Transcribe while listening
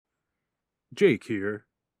Jake here.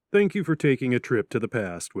 Thank you for taking a trip to the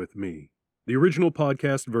past with me. The original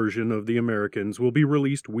podcast version of The Americans will be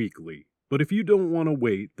released weekly, but if you don't want to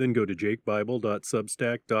wait, then go to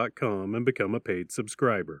jakebible.substack.com and become a paid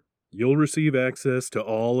subscriber. You'll receive access to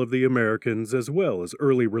all of The Americans as well as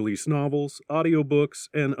early release novels, audiobooks,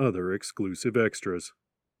 and other exclusive extras.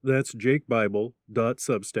 That's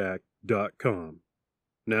jakebible.substack.com.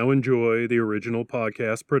 Now enjoy the original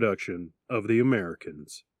podcast production of The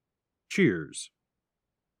Americans. Cheers.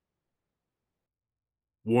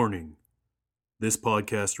 Warning. This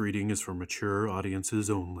podcast reading is for mature audiences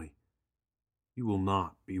only. You will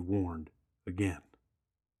not be warned again.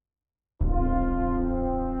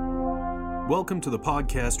 Welcome to the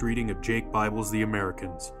podcast reading of Jake Bible's The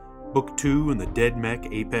Americans, Book 2 in the Dead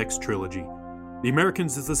Mech Apex Trilogy. The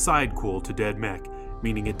Americans is a sidequel to Dead Mech,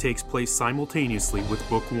 meaning it takes place simultaneously with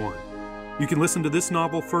Book 1. You can listen to this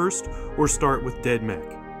novel first or start with Dead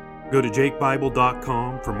Mech. Go to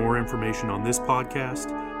jakebible.com for more information on this podcast,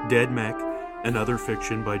 Dead Mech, and other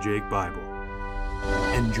fiction by Jake Bible.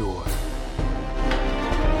 Enjoy.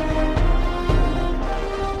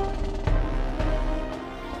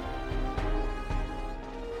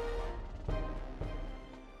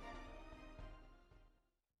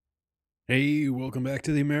 Hey, welcome back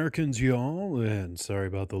to The Americans, y'all, and sorry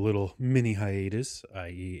about the little mini hiatus,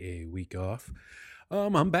 i.e. a week off.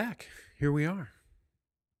 I'm back. Here we are.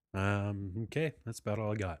 Okay, that's about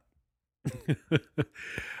all I got.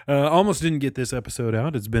 Almost didn't get this episode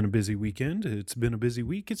out. It's been a busy weekend. It's been a busy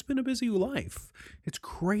week. It's been a busy life. It's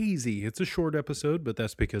crazy. It's a short episode, but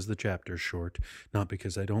that's because the chapter's short, not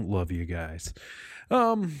because I don't love you guys.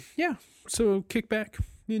 Yeah, so kick back,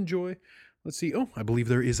 enjoy. Let's see. Oh, I believe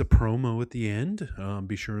there is a promo at the end.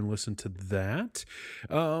 Be sure and listen to that.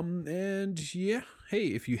 And yeah, hey,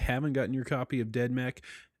 if you haven't gotten your copy of Dead Mech,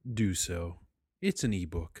 do so. It's an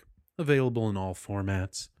ebook, available in all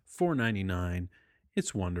formats, $4.99.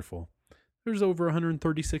 It's wonderful. There's over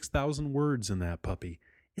 136,000 words in that puppy.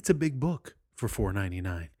 It's a big book for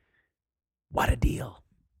 $4.99. What a deal.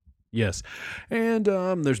 Yes, and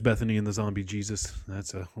there's Bethany and the Zombie Jesus.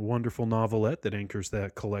 That's a wonderful novelette that anchors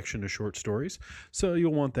that collection of short stories. So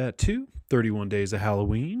you'll want that too. 31 Days of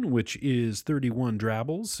Halloween, which is 31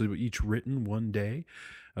 drabbles, so each written one day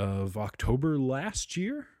of October last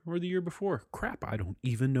year or the year before. Crap, I don't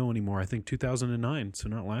even know anymore. I think 2009, so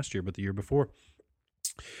not last year, but the year before.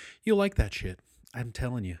 You'll like that shit. I'm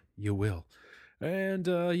telling you, you will. And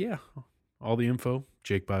yeah, all the info,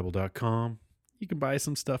 jakebible.com. You can buy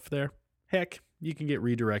some stuff there. Heck, you can get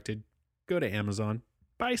redirected. Go to Amazon.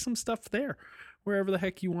 Buy some stuff there. Wherever the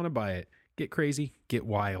heck you want to buy it. Get crazy. Get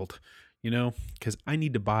wild. You know, because I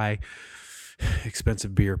need to buy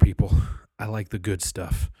expensive beer, people. I like the good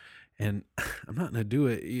stuff. And I'm not going to do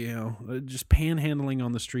it, you know, just panhandling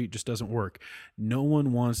on the street just doesn't work. No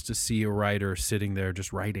one wants to see a writer sitting there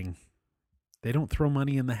just writing. They don't throw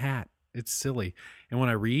money in the hat. It's silly. And when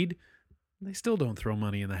I read, they still don't throw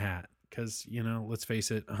money in the hat. Because, you know, let's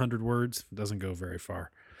face it, 100 words doesn't go very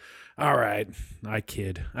far. All right, I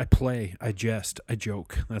kid, I play, I jest, I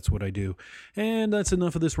joke. That's what I do. And that's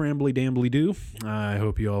enough of this rambly-dambly-do. I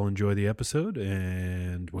hope you all enjoy the episode.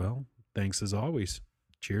 And, well, thanks as always.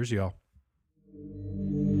 Cheers, y'all.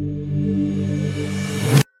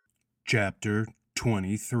 Chapter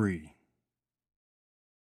 23.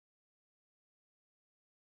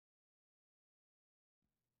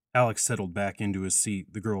 Alex settled back into his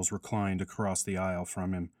seat. The girls reclined across the aisle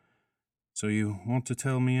from him. So you want to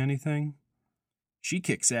tell me anything? She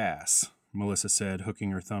kicks ass, Melissa said,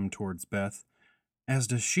 hooking her thumb towards Beth. As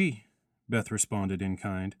does she, Beth responded in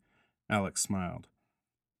kind. Alex smiled.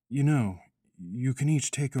 You know, you can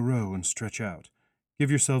each take a row and stretch out. Give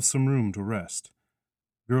yourselves some room to rest.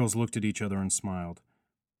 Girls looked at each other and smiled.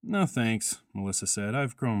 No thanks, Melissa said.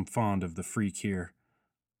 I've grown fond of the freak here.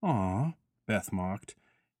 Aw, Beth mocked.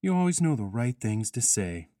 You always know the right things to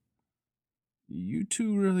say. You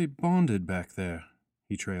two really bonded back there,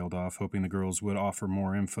 he trailed off, hoping the girls would offer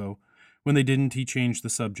more info. When they didn't, he changed the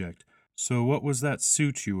subject. So what was that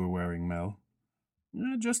suit you were wearing, Mel?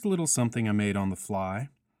 Just a little something I made on the fly.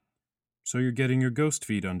 So you're getting your ghost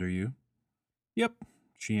feet under you? Yep,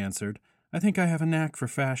 she answered. I think I have a knack for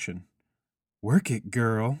fashion. Work it,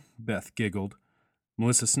 girl, Beth giggled.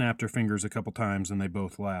 Melissa snapped her fingers a couple times and they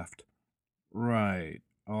both laughed. Right.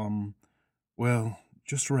 Well,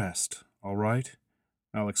 just rest, all right?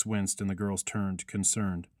 Alex winced and the girls turned,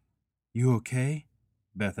 concerned. You okay?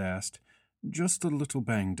 Beth asked. Just a little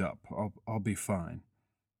banged up. I'll be fine.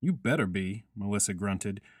 You better be, Melissa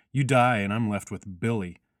grunted. You die and I'm left with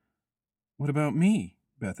Billy. What about me?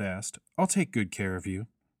 Beth asked. I'll take good care of you.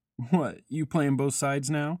 What, you playing both sides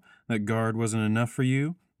now? That guard wasn't enough for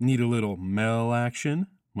you? Need a little Mel action?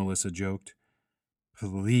 Melissa joked.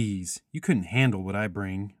 Please, you couldn't handle what I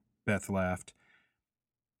bring, Beth laughed.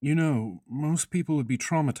 You know, most people would be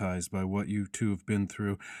traumatized by what you two have been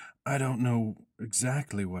through. I don't know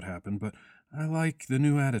exactly what happened, but I like the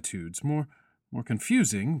new attitudes. More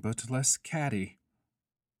confusing, but less catty.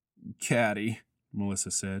 Catty, Melissa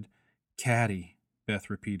said. Catty, Beth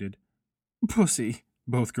repeated. Pussy,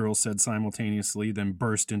 both girls said simultaneously, then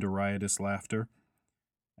burst into riotous laughter.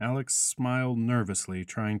 Alex smiled nervously,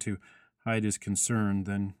 trying to hide his concern,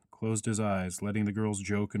 then closed his eyes, letting the girls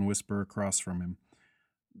joke and whisper across from him.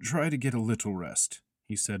 Try to get a little rest,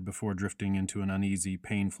 he said before drifting into an uneasy,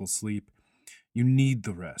 painful sleep. You need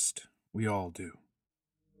the rest. We all do.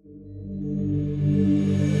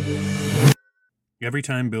 Every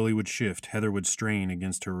time Billy would shift, Heather would strain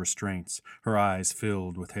against her restraints, her eyes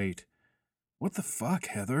filled with hate. What the fuck,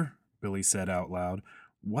 Heather? Billy said out loud.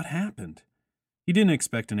 What happened? He didn't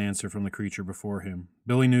expect an answer from the creature before him.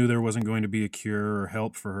 Billy knew there wasn't going to be a cure or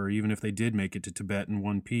help for her, even if they did make it to Tibet in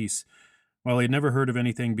one piece. While he had never heard of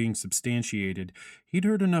anything being substantiated, he'd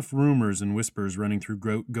heard enough rumors and whispers running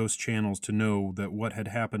through ghost channels to know that what had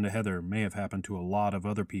happened to Heather may have happened to a lot of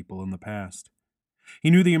other people in the past. He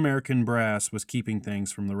knew the American brass was keeping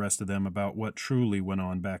things from the rest of them about what truly went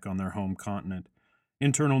on back on their home continent.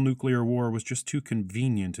 Internal nuclear war was just too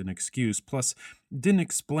convenient an excuse, plus didn't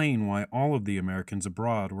explain why all of the Americans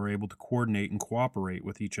abroad were able to coordinate and cooperate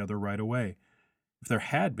with each other right away. If there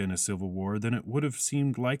had been a civil war, then it would have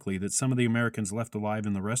seemed likely that some of the Americans left alive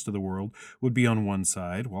in the rest of the world would be on one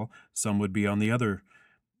side, while some would be on the other.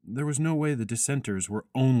 There was no way the dissenters were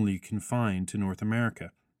only confined to North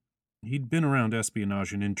America. He'd been around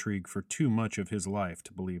espionage and intrigue for too much of his life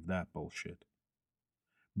to believe that bullshit.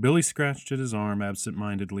 Billy scratched at his arm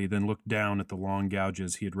absent-mindedly, then looked down at the long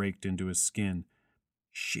gouges he had raked into his skin.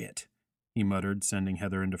 Shit, he muttered, sending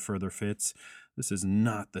Heather into further fits. This is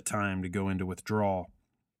not the time to go into withdrawal.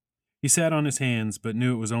 He sat on his hands, but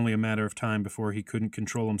knew it was only a matter of time before he couldn't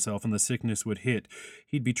control himself and the sickness would hit.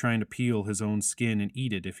 He'd be trying to peel his own skin and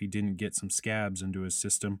eat it if he didn't get some scabs into his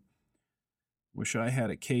system. Wish I had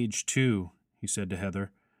a cage, too, he said to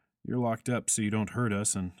Heather. You're locked up so you don't hurt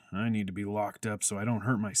us, and I need to be locked up so I don't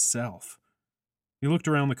hurt myself. He looked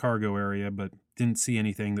around the cargo area, but didn't see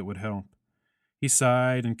anything that would help. He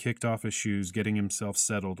sighed and kicked off his shoes, getting himself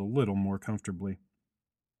settled a little more comfortably.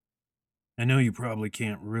 I know you probably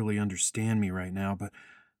can't really understand me right now, but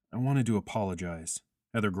I wanted to apologize.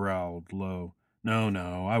 Heather growled low. No,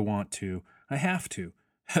 I want to. I have to.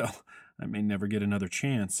 Hell, I may never get another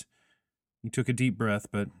chance. He took a deep breath,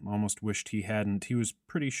 but almost wished he hadn't. He was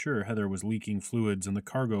pretty sure Heather was leaking fluids and the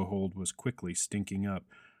cargo hold was quickly stinking up.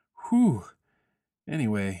 Whew.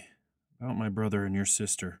 Anyway, about my brother and your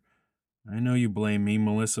sister. I know you blame me,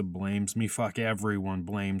 Melissa blames me, fuck, everyone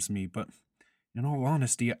blames me, but in all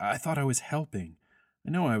honesty, I thought I was helping.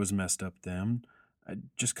 I know I was messed up then. I'd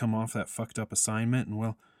just come off that fucked up assignment and,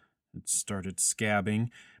 well, it started scabbing.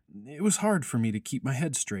 It was hard for me to keep my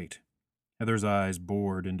head straight. Heather's eyes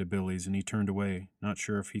bored into Billy's and he turned away, not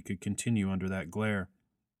sure if he could continue under that glare.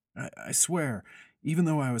 I swear, even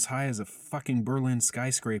though I was high as a fucking Berlin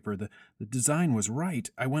skyscraper, the design was right.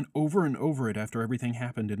 I went over and over it after everything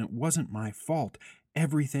happened, and it wasn't my fault.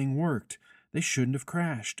 Everything worked. They shouldn't have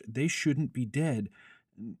crashed. They shouldn't be dead.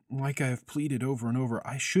 Like I have pleaded over and over,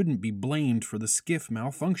 I shouldn't be blamed for the skiff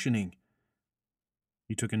malfunctioning.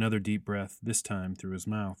 He took another deep breath, this time through his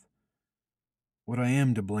mouth. What I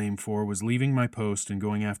am to blame for was leaving my post and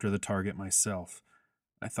going after the target myself.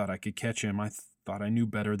 I thought I could catch him. I thought I knew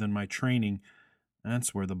better than my training.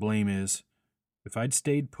 That's where the blame is. If I'd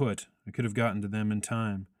stayed put, I could have gotten to them in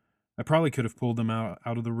time. I probably could have pulled them out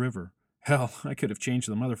of the river. Hell, I could have changed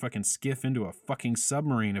the motherfucking skiff into a fucking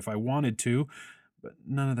submarine if I wanted to. But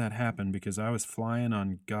none of that happened because I was flying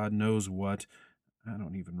on God knows what. I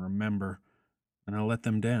don't even remember. And I let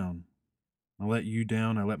them down. I let you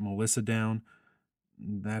down. I let Melissa down.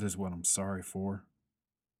 That is what I'm sorry for.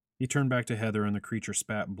 He turned back to Heather and the creature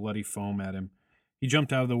spat bloody foam at him. He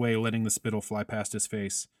jumped out of the way, letting the spittle fly past his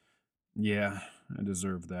face. Yeah, I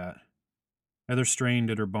deserved that. Heather strained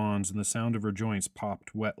at her bonds and the sound of her joints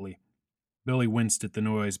popped wetly. Billy winced at the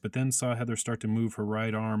noise, but then saw Heather start to move her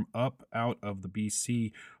right arm up out of the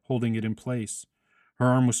BC, holding it in place. Her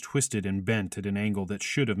arm was twisted and bent at an angle that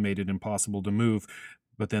should have made it impossible to move,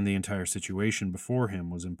 but then the entire situation before him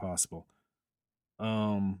was impossible.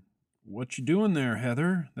 What you doing there,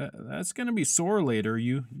 Heather? That's gonna be sore later.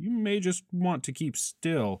 You may just want to keep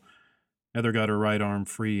still. Heather got her right arm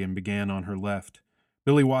free and began on her left.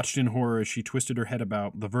 Billy watched in horror as she twisted her head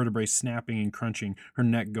about, the vertebrae snapping and crunching, her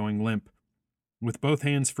neck going limp. With both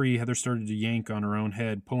hands free, Heather started to yank on her own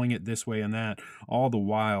head, pulling it this way and that, all the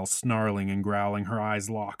while snarling and growling, her eyes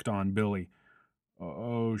locked on Billy.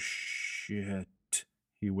 "Oh, shit,"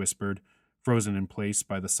 he whispered, frozen in place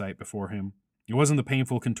by the sight before him. It wasn't the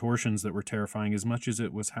painful contortions that were terrifying as much as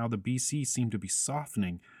it was how the BC seemed to be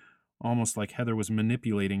softening, almost like Heather was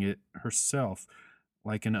manipulating it herself,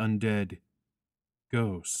 like an undead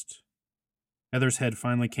ghost. Heather's head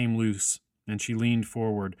finally came loose, and she leaned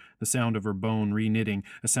forward, the sound of her bone re-knitting,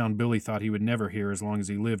 a sound Billy thought he would never hear as long as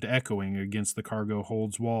he lived, echoing against the cargo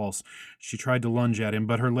hold's walls. She tried to lunge at him,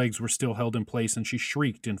 but her legs were still held in place, and she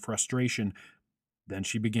shrieked in frustration. Then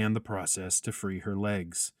she began the process to free her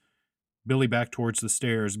legs. Billy backed towards the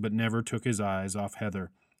stairs, but never took his eyes off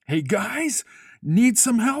Heather. "Hey, guys! Need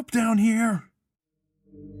some help down here!"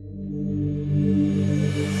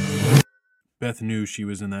 Beth knew she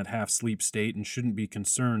was in that half-sleep state and shouldn't be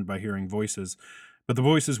concerned by hearing voices, but the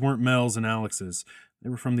voices weren't Mel's and Alex's. They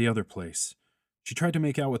were from the other place. She tried to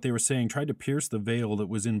make out what they were saying, tried to pierce the veil that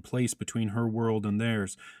was in place between her world and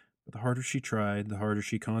theirs, but the harder she tried, the harder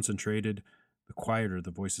she concentrated, the quieter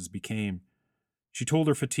the voices became. She told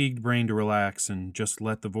her fatigued brain to relax and just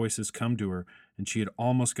let the voices come to her, and she had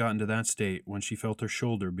almost gotten to that state when she felt her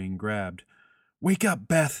shoulder being grabbed. "Wake up,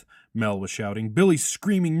 Beth!" Mel was shouting. "Billy's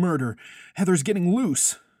screaming murder! Heather's getting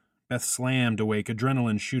loose!" Beth slammed awake,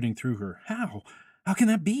 adrenaline shooting through her. "How? How can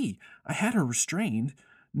that be? I had her restrained.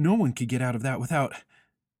 No one could get out of that without—"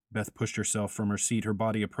 Beth pushed herself from her seat, her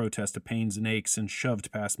body a protest of pains and aches, and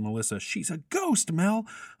shoved past Melissa. "She's a ghost, Mel!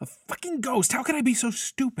 A fucking ghost! How can I be so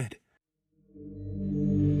stupid?"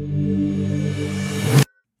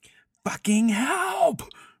 "Fucking help!"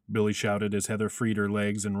 Billy shouted as Heather freed her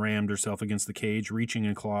legs and rammed herself against the cage, reaching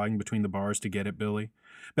and clawing between the bars to get at Billy.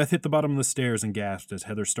 Beth hit the bottom of the stairs and gasped as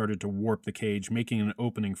Heather started to warp the cage, making an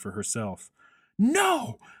opening for herself.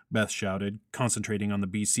 "No!" Beth shouted, concentrating on the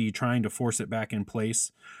BC, trying to force it back in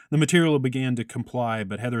place. The material began to comply,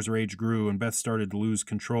 but Heather's rage grew and Beth started to lose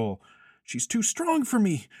control. "She's too strong for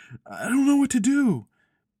me. I don't know what to do."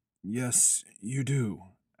 "Yes, you do,"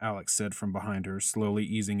 Alex said from behind her, slowly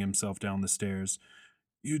easing himself down the stairs.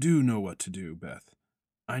 "You do know what to do, Beth.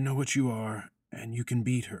 I know what you are, and you can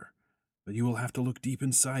beat her, but you will have to look deep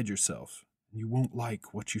inside yourself, and you won't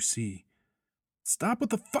like what you see." "Stop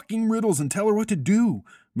with the fucking riddles and tell her what to do,"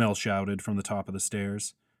 Mel shouted from the top of the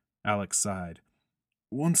stairs. Alex sighed.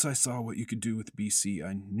 "Once I saw what you could do with BC,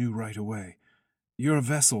 I knew right away. You're a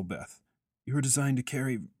vessel, Beth. You're designed to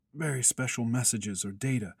carry very special messages or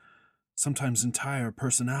data, sometimes entire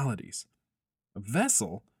personalities." "A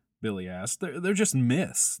vessel?" Billy asked. They're just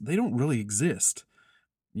myths. They don't really exist."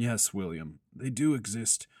 "Yes, William, they do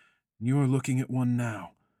exist. You are looking at one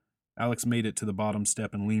now." Alex made it to the bottom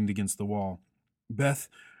step and leaned against the wall. "Beth,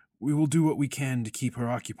 we will do what we can to keep her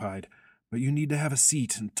occupied, but you need to have a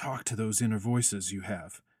seat and talk to those inner voices you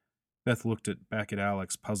have." Beth looked back at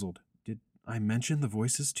Alex, puzzled. "Did I mention the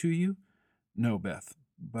voices to you?" "No, Beth,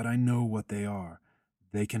 but I know what they are.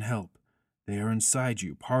 They can help. They are inside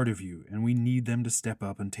you, part of you, and we need them to step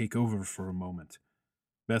up and take over for a moment."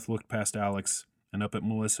 Beth looked past Alex and up at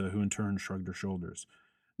Melissa, who in turn shrugged her shoulders.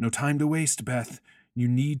 "No time to waste, Beth. You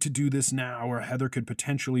need to do this now, or Heather could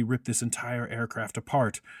potentially rip this entire aircraft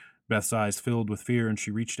apart." Beth's eyes filled with fear, and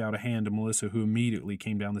she reached out a hand to Melissa, who immediately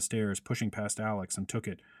came down the stairs, pushing past Alex, and took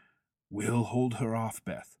it. "We'll hold her off,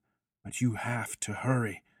 Beth, but you have to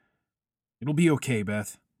hurry." "It'll be okay,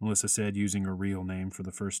 Beth," Melissa said, using her real name for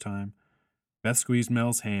the first time. Beth squeezed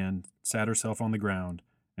Mel's hand, sat herself on the ground,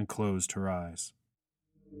 and closed her eyes.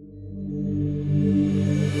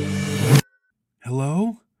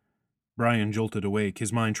 "Hello?" Brian jolted awake,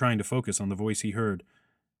 his mind trying to focus on the voice he heard.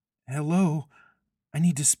 "Hello? I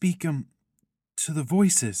need to speak, to the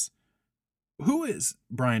voices." "Who is—"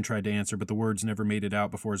 Brian tried to answer, but the words never made it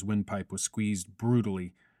out before his windpipe was squeezed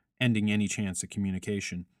brutally, ending any chance of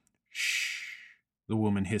communication. "Shh," the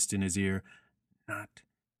woman hissed in his ear. "Not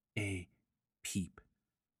a peep."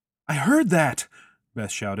 "I heard that!"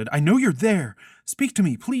 Beth shouted. "I know you're there. Speak to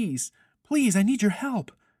me, please. Please, I need your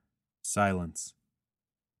help." Silence.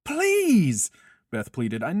 "Please!" Beth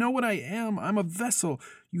pleaded. "I know what I am. I'm a vessel.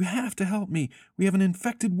 You have to help me. We have an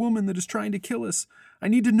infected woman that is trying to kill us. I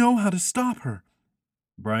need to know how to stop her."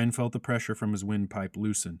 Brian felt the pressure from his windpipe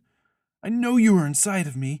loosen. "I know you are inside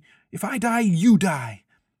of me. If I die, you die."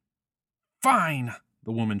 "Fine,"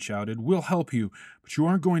 the woman shouted. "We'll help you, but you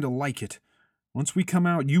aren't going to like it. Once we come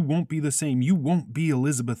out, you won't be the same. You won't be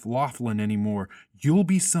Elizabeth Laughlin anymore. You'll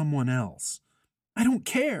be someone else." "I don't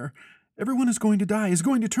care. Everyone is going to die, is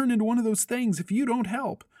going to turn into one of those things if you don't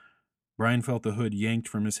help." Brian felt the hood yanked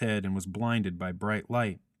from his head and was blinded by bright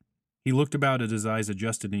light. He looked about as his eyes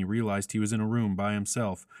adjusted and he realized he was in a room by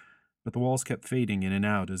himself, but the walls kept fading in and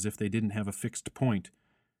out as if they didn't have a fixed point.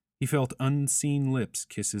 He felt unseen lips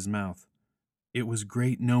kiss his mouth. "It was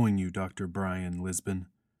great knowing you, Dr. Brian Lisbon.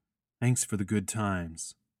 Thanks for the good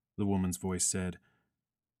times," the woman's voice said.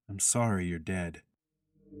 "I'm sorry you're dead."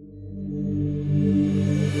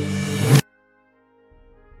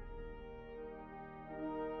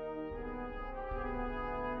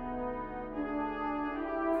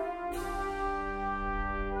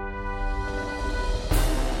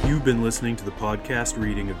 You've been listening to the podcast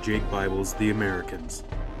reading of Jake Bible's The Americans.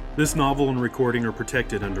 This novel and recording are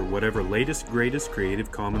protected under whatever latest, greatest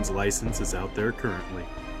Creative Commons license is out there currently.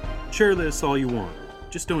 Share this all you want.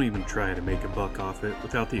 Just don't even try to make a buck off it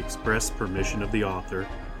without the express permission of the author,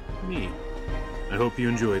 me. I hope you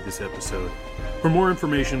enjoyed this episode. For more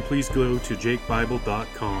information, please go to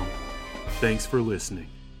jakebible.com. Thanks for listening.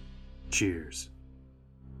 Cheers.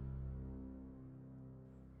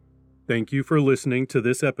 Thank you for listening to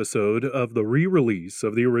this episode of the re-release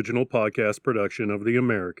of the original podcast production of The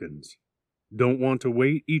Americans. Don't want to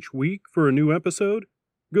wait each week for a new episode?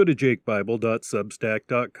 Go to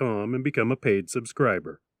jakebible.substack.com and become a paid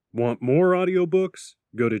subscriber. Want more audiobooks?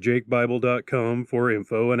 Go to jakebible.com for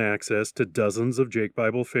info and access to dozens of Jake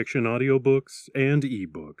Bible fiction audiobooks and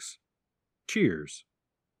ebooks. Cheers.